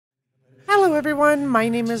Hello everyone, my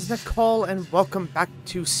name is Nicole and welcome back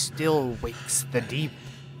to Still Wakes the Deep.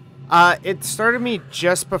 It started me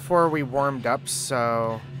just before we warmed up,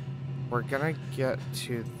 so we're gonna get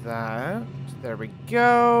to that. There we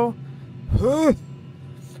go.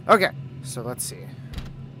 Okay, so let's see.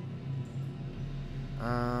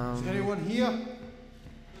 Is anyone here?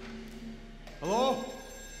 Hello?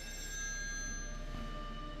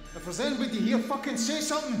 If there's anybody here, fucking say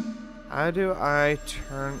something! How do I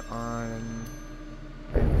turn on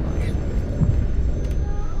my flashlight?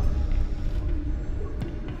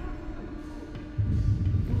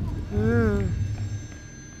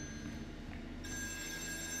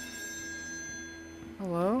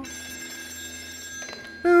 Hello?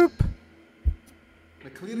 Boop!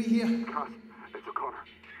 McLeod here? Cass, it's O'Connor.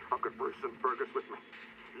 I've got Bruce and Fergus with me.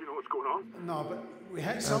 You know what's going on? No, but we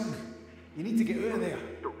hit something. You need to get out of there.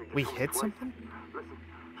 Don't need to We tell me hit twice. something? Listen,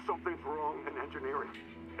 something's wrong in engineering.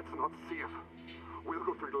 It's not safe. We'll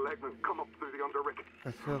go through the leg and come up through the underrick.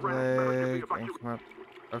 I feel Ren, like and come up.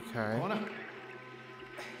 Okay. O'Connor,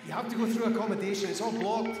 you have to go through accommodation. It's all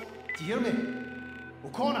blocked. Do you hear me?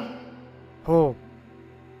 O'Connor! Oh.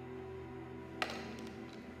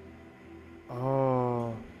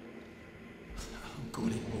 Oh. I'm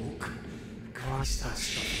going to walk. Christ, That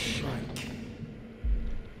stuff rank.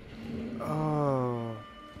 Oh.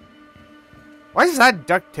 Why is that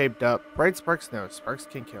duct taped up? Bright Sparks? No, Sparks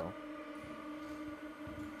can kill.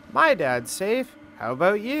 My dad's safe. How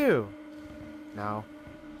about you? No.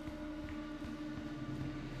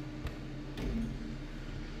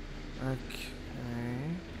 Okay.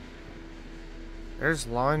 There's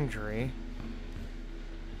laundry.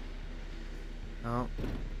 Oh,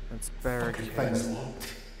 that's Fucking thing's barricade.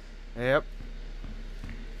 locked. Yep.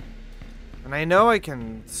 And I know I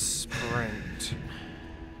can sprint.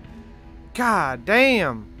 God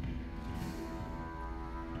damn!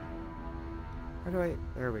 How do I...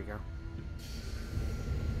 There we go.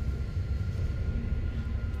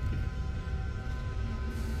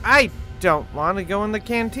 I don't want to go in the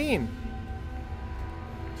canteen.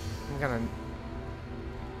 I'm gonna...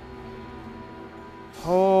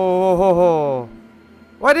 Oh!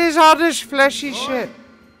 What is all this fleshy shit?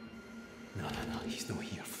 No, he's not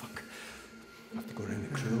here. Fuck. I have to go around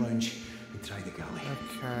the crew lounge and try the galley.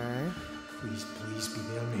 Okay. Please be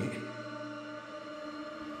there, mate.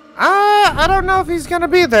 I don't know if he's gonna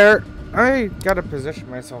be there. I gotta position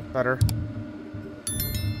myself better.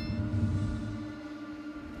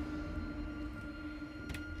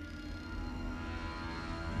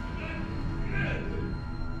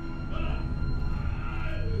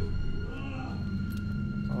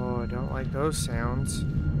 Oh, I don't like those sounds.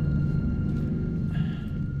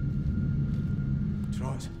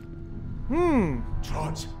 Trots.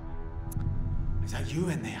 Trots. Is that you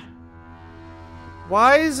in there?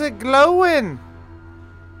 Why is it glowing?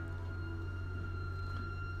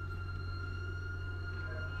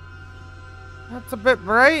 That's a bit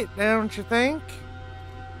bright, don't you think?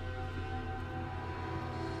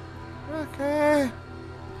 Okay.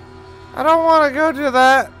 I don't want to go to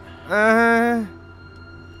that.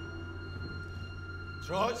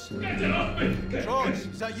 Trots? Trots,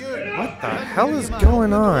 is that you? What the hell is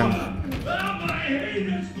going on?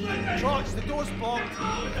 Trots, the door's blocked.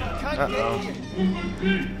 Can't get to you.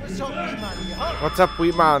 What's up, wee man? You hurt? What's up,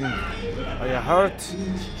 wee man? Are you hurt?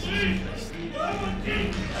 Jesus,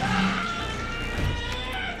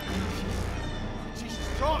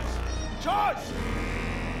 Trots! Trots!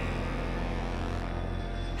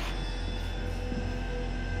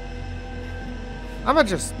 I'ma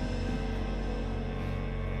just...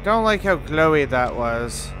 Don't like how glowy that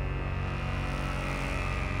was.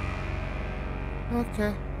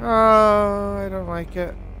 Okay. Oh, I don't like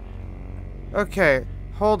it. Okay,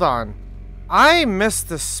 hold on. I missed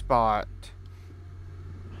the spot.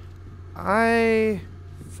 I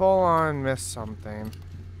full on missed something.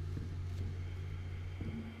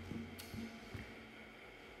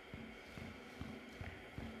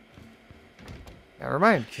 Never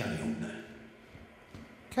mind.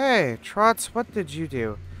 Okay, Trots, what did you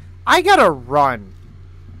do? I gotta run.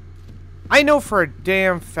 I know for a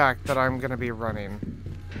damn fact that I'm gonna be running.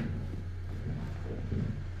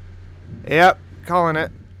 Yep, calling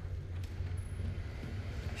it.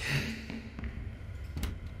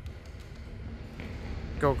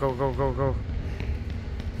 Go, go, go, go, go.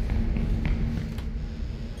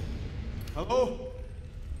 Hello?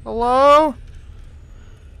 Hello?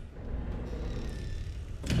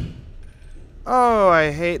 Oh,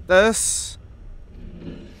 I hate this.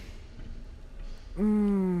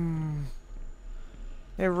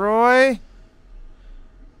 Hey, Roy?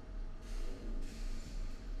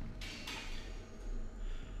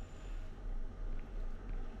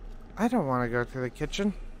 I don't want to go through the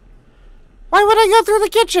kitchen. Why would I go through the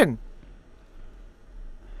kitchen?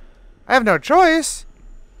 I have no choice.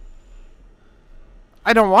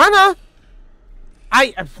 I don't wanna.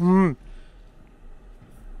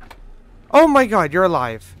 Oh my god, you're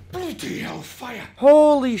alive. Bloody hellfire!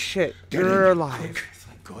 Holy shit, Get you're in, alive. quick.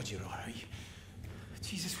 Thank God you're alright.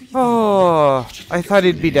 Jesus, what are you Oh, I thought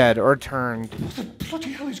he'd be dead or turned. doing? What the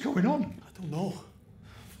bloody hell is going on? I don't know.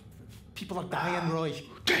 People are dying, Roy.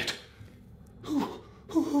 Dead?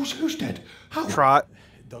 Who's dead? How? Trot.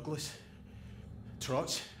 Douglas.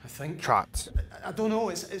 Trots, I think. Trots. I don't know,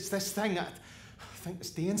 it's this thing. I think it's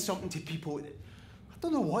doing something to people. I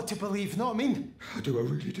don't know what to believe, know what I mean? I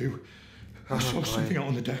really do. I saw something out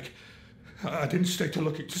on the deck. I didn't stay to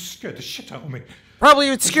look. It just scared the shit out of me. Probably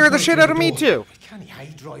would scare the shit out of me too. We can't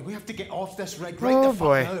hide, Roy. We have to get off this rig right Oh the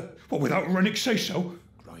boy. fuck now. What, without Rennick say so?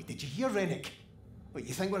 Roy, did you hear Rennick? What,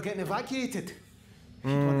 you think we're getting evacuated? He'd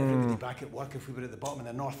want everybody back at work if we were at the bottom of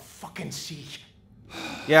the North fucking Sea.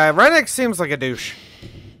 Yeah, Rennick seems like a douche.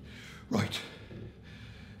 Right.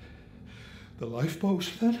 The lifeboats,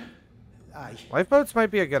 then? Aye. Lifeboats might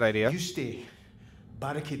be a good idea. You stay.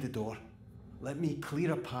 Barricade the door. Let me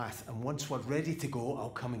clear a path, and once we're ready to go,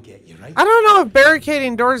 I'll come and get you, right? I don't know if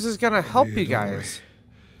barricading doors is gonna help you Don't worry. guys.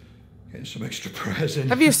 Getting some extra prayers in.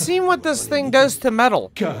 Have you seen what this thing does to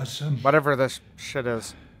metal? Guys, Whatever this shit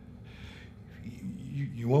is.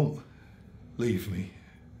 you won't leave me.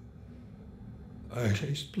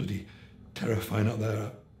 It's bloody terrifying out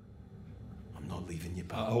there. I'm not leaving you,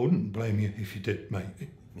 I pal. wouldn't blame you if you did, mate. I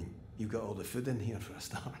mean, you got all the food in here for a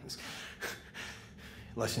start.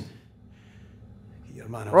 Listen. Get your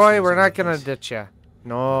man Roy, upstairs we're in not the gonna case. ditch you.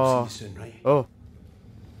 No. I'll see you soon, right? Oh.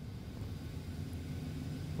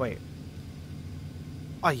 Wait.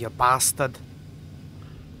 Oh, you bastard.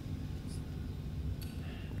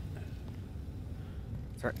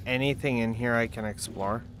 Is there anything in here I can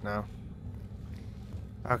explore? No.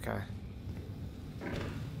 Okay.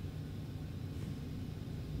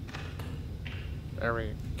 There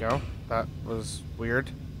we go. That was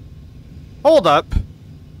weird. Hold up.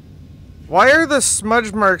 Why are the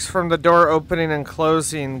smudge marks from the door opening and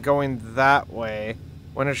closing going that way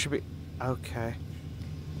when it should be... Okay.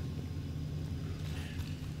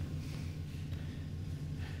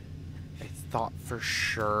 I thought for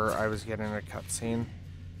sure I was getting a cutscene.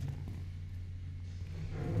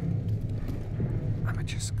 I'ma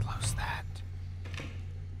just close that.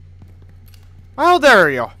 Oh, there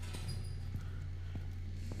you go.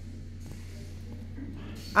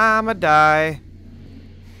 I'ma die.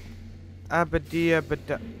 Abadia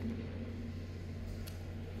bada.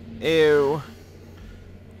 Ew.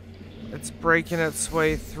 It's breaking its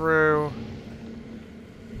way through.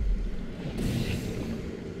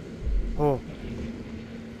 Oh.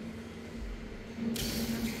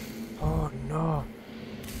 Oh no.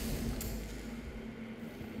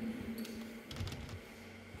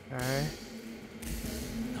 Okay.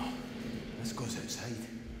 No. This goes outside.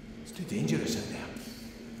 It's too dangerous in there.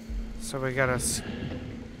 So we gotta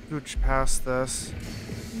scooch past this.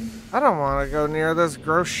 I don't want to go near this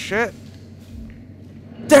gross shit.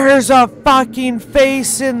 There's a fucking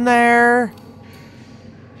face in there.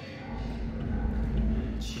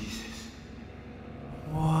 Jesus.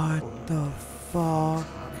 What the fuck?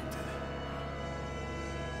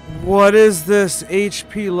 What is this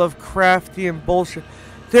HP Lovecraftian bullshit?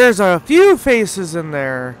 There's a few faces in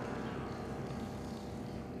there.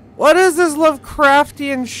 What is this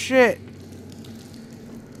Lovecraftian shit?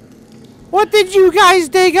 What did you guys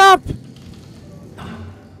dig up?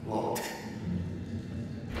 Locked.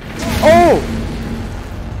 Oh!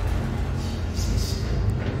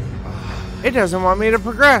 It doesn't want me to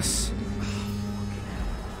progress.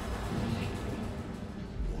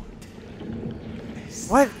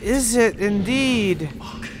 What is it indeed?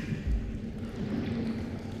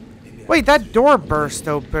 Wait, that door burst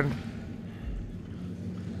open.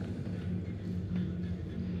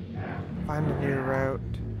 Find a new route.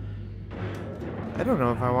 I don't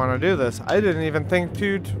know if I want to do this. I didn't even think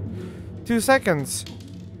 2 seconds.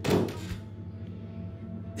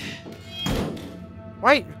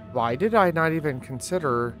 Wait, why did I not even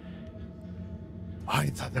consider? I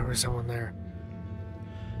thought there was someone there.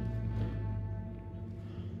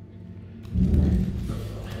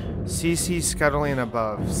 CC scuttling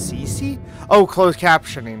above. CC? Oh, closed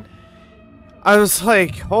captioning. I was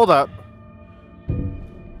like, hold up.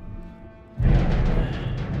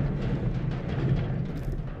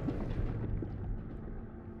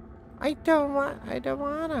 I don't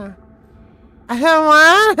wanna.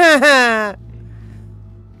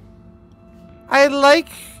 I like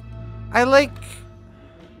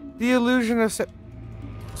the illusion of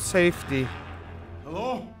safety.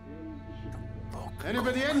 Hello?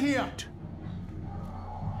 Anybody in here?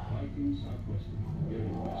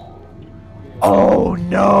 Oh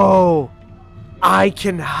no! I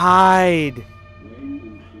can hide!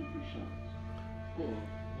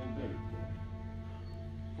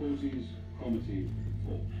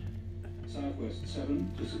 Southwest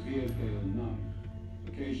 7 to severe gale 9.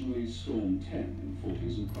 Occasionally storm 10 in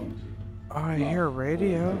 40s and Cromarty. Oh, I hear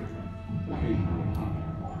radio. Occasionally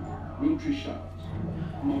high. Wintry showers.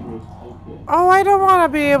 Moderate or poor. Oh, I don't want to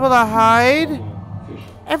be able to hide.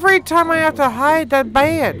 Every time I have to hide, that's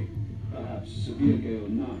bad. Perhaps severe gale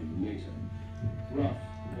 9 later. Rough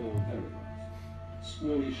or very rough.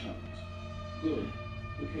 Squally showers. Good.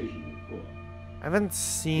 Occasionally poor. I haven't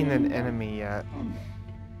seen an enemy yet.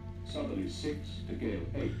 Southerly 6 to gale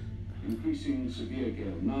 8. Increasing severe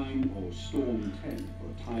gale 9 or storm 10 for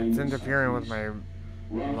a time. It's interfering with my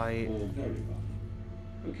rough light. or very rough.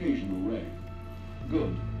 Occasional rain.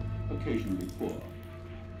 Good. Occasionally poor.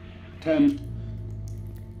 10.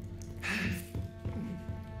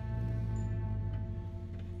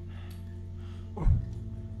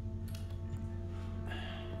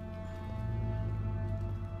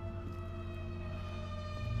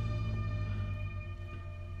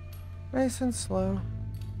 Nice and slow.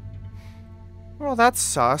 Well, that's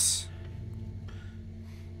sus.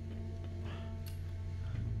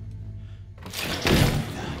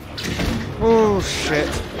 Oh, shit.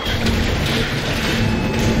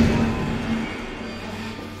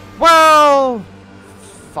 Well,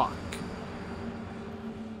 fuck.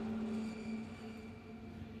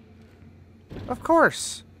 Of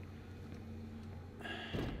course.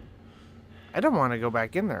 I don't want to go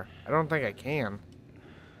back in there. I don't think I can.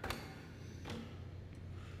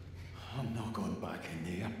 I'm not going back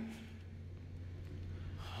in there.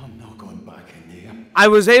 I'm not going back in there. I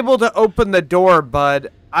was able to open the door, bud.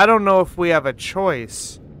 I don't know if we have a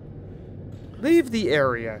choice. Leave the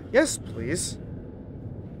area. Yes, please.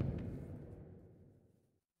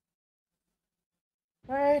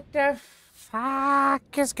 What the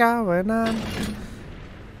fuck is going on?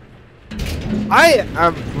 I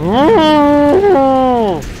am...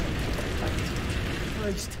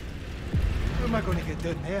 Christ. How am I going to get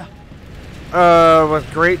down there? With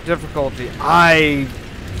great difficulty. I...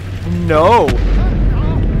 No.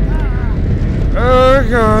 Oh,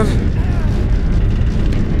 God.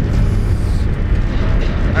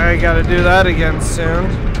 I gotta do that again soon.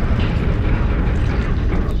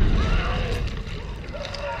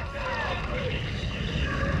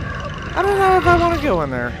 I don't know if I want to go in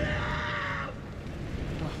there.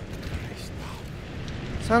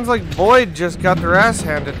 Sounds like Boyd just got their ass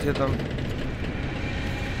handed to them.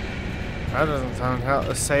 That doesn't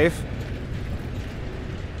sound safe.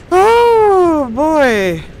 Oh,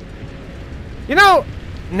 boy. You know,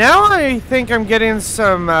 now I think I'm getting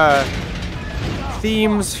some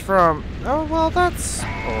themes from... Oh, well, that's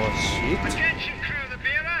bullshit. Attention crew, the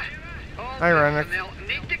Beira. All Hi, Rennick. personnel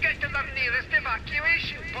need to get to their nearest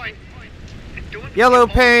evacuation point. And don't Yellow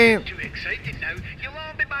get all paint. too excited now. You'll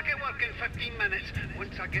all be back at work in 15 minutes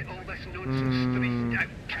once I get all this nonsense straightened out.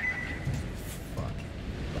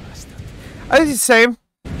 Same.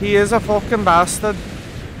 He is a fucking bastard.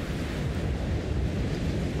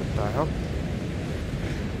 What the hell?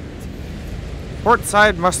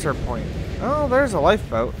 Portside muster point. Oh, there's a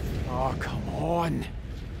lifeboat. Oh, come on.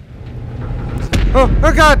 Oh,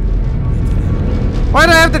 oh god! Why'd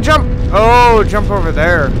I have to jump? Oh, jump over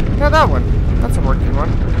there. Yeah, that one. That's a working one.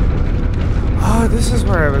 Oh, this is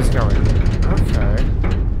where I was going. Okay.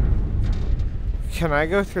 Can I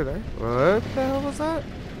go through there? What the hell was that?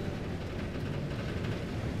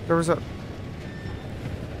 There was a...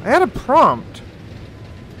 I had a prompt.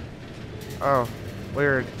 Oh,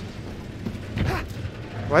 weird.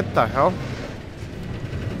 What the hell?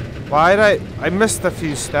 Why'd I missed a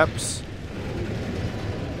few steps.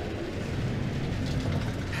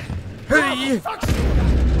 Hey!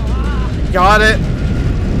 Got it.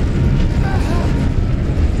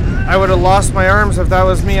 I would have lost my arms if that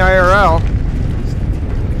was me IRL.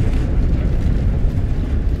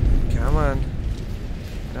 Come on.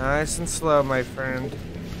 Nice and slow, my friend.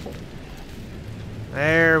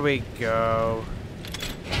 There we go.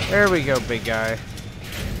 There we go, big guy.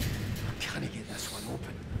 Can I get this one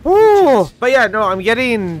open? Ooh! But yeah, no, I'm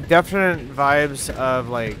getting definite vibes of,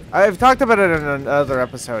 like... I've talked about it in another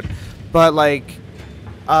episode. But, like...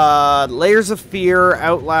 Layers of Fear,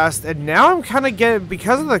 Outlast, and now I'm kind of getting...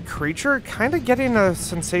 Because of the creature, kind of getting a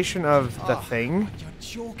sensation of the thing. You're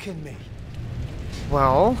joking me.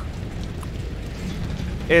 Well...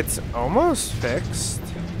 It's almost fixed.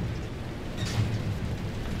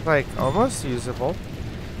 Like, almost usable.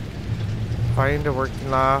 Find a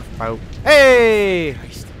working lifeboat. Hey!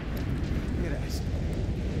 Christ. Here it is.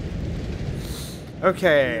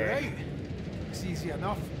 Okay. Right. It's easy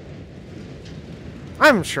enough.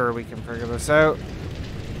 I'm sure we can figure this out.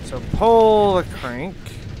 So pull the crank.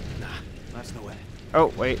 Nah, that's not it. Oh,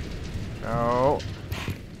 wait. No.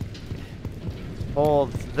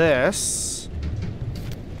 Hold this.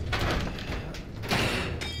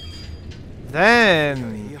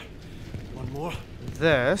 Then Here. One more.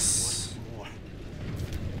 this. One more.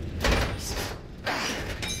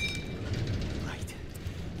 Right.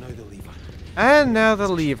 Now the lever. And now the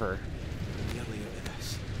lever. Nearly out of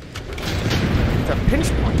this. It's a pinch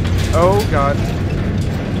point. Oh god.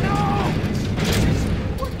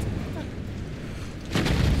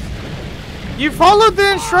 You followed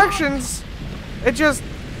the instructions. It just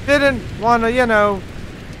didn't want to, you know,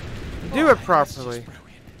 do it properly. That's just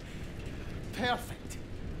brilliant. Perfect.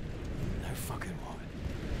 Now fucking what?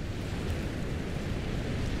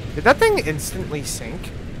 Did that thing instantly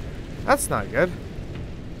sink? That's not good.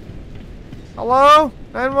 Hello?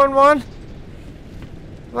 911?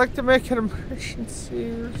 I'd like to make an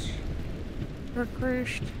emergency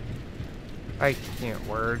request. I can't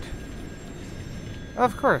word.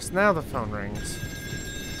 Of course, now the phone rings.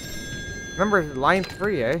 Number line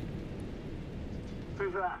 3, eh?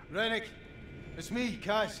 Who's that? Rennick, it's me,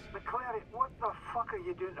 Kaz. MacLeod, what the fuck are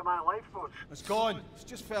you doing to my lifeboat? It's gone. It's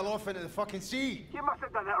just fell off into the fucking sea. You must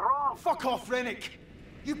have done it wrong. Fuck off, Rennick.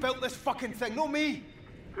 You built this fucking thing, not me.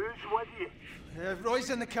 Who's with you? Roy's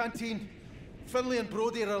in the canteen. Finley and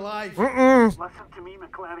Brody are alive. Listen to me,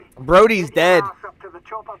 MacLeod. Brody's Get your dead. ass up to the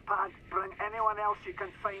chopper pad. Bring anyone else you can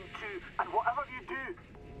find too. And whatever you do,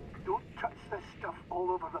 don't touch this stuff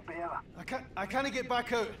all over the Beira. I can't get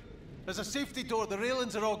back out. There's a safety door. The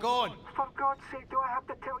railings are all gone. For God's sake, do I have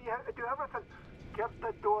to tell you how to do everything? Give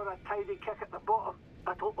the door a tidy kick at the bottom.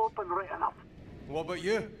 It'll open right enough. What about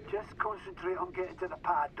you? Just concentrate on getting to the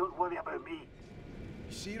pad. Don't worry about me.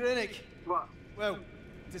 You see, Rennick? What? Well,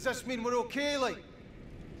 does this mean we're okay, like?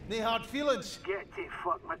 No hard feelings? Get to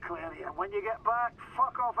fuck MacLeod, and when you get back,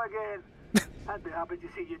 fuck off again. I'd be happy to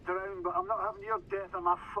see you drown, but I'm not having your death on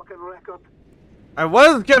my fucking record. I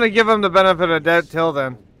was gonna give him the benefit of doubt till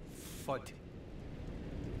then. Fud.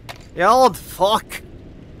 You old fuck.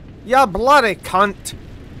 You bloody cunt.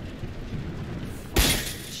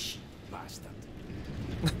 Bastard.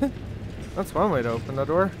 That's one way to open the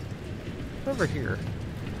door. Over here.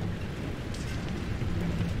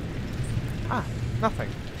 Ah, nothing.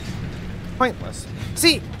 Pointless.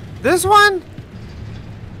 See, this one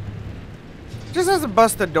just has a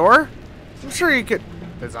busted door. I'm sure you could.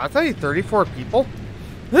 Is that 34 people?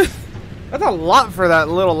 That's a lot for that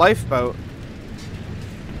little lifeboat.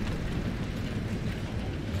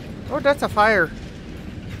 Oh, that's a fire.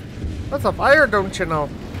 That's a fire, don't you know?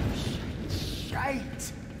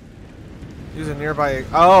 Shite. Use a nearby.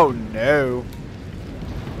 Oh no.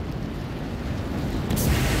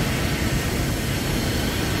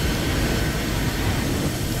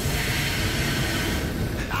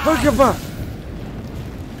 Hookaba.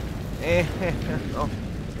 Oh.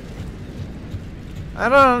 I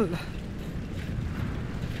don't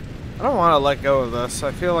want to let go of this.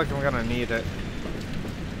 I feel like I'm gonna need it.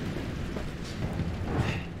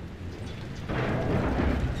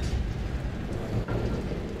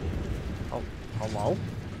 Oh, hello?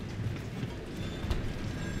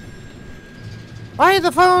 Why is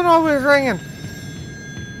the phone always ringing?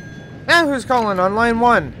 Now who's calling on line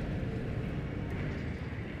 1?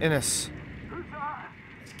 Innes. Who's that?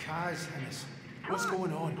 It's Kaz, Ennis. What's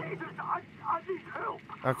going on? Jesus, I need help.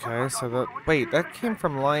 Okay, so that wait, that came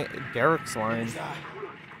from Derek's line. Who's that?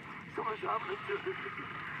 Something's happening to me.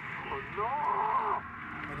 Oh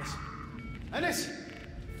no! Ennis! Ennis!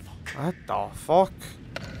 What the fuck?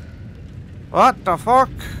 What the fuck?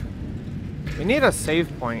 We need a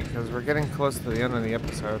save point because we're getting close to the end of the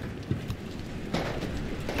episode.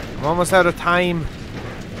 I'm almost out of time.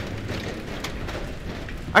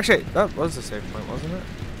 Actually, that was a save point, wasn't it?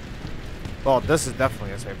 Well, this is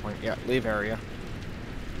definitely a save point. Yeah, leave area.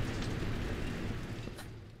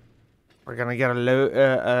 We're gonna get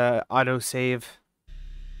a auto save.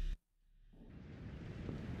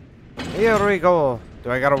 Here we go.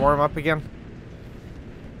 Do I gotta warm up again?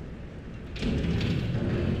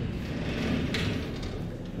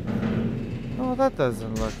 Oh, that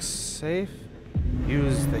doesn't look safe.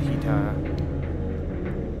 Use the heater.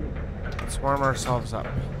 Let's warm ourselves up.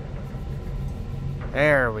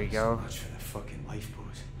 There we go. Much for the fucking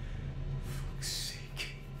lifeboat. Fuck's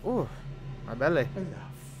sake. Ooh, my belly. How the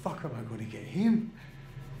fuck am I going to get him?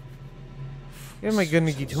 Am I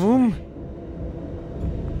gonna get home?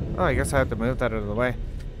 Oh, I guess I have to move that out of the way.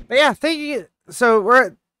 But yeah, thank you. So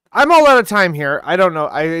I'm all out of time here. I don't know.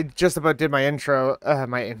 I just about did my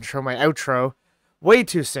my outro way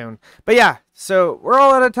too soon. But yeah, so we're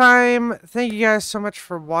all out of time. Thank you guys so much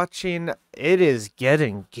for watching. It is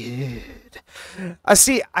getting good.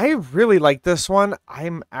 See, I really like this one.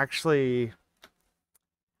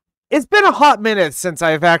 It's been a hot minute since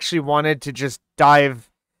I've actually wanted to just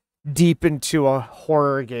dive deep into a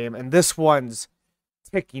horror game, and this one's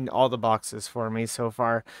ticking all the boxes for me so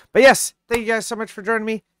far. But yes, thank you guys so much for joining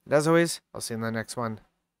me. And as always, I'll see you in the next one.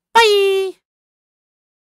 Bye!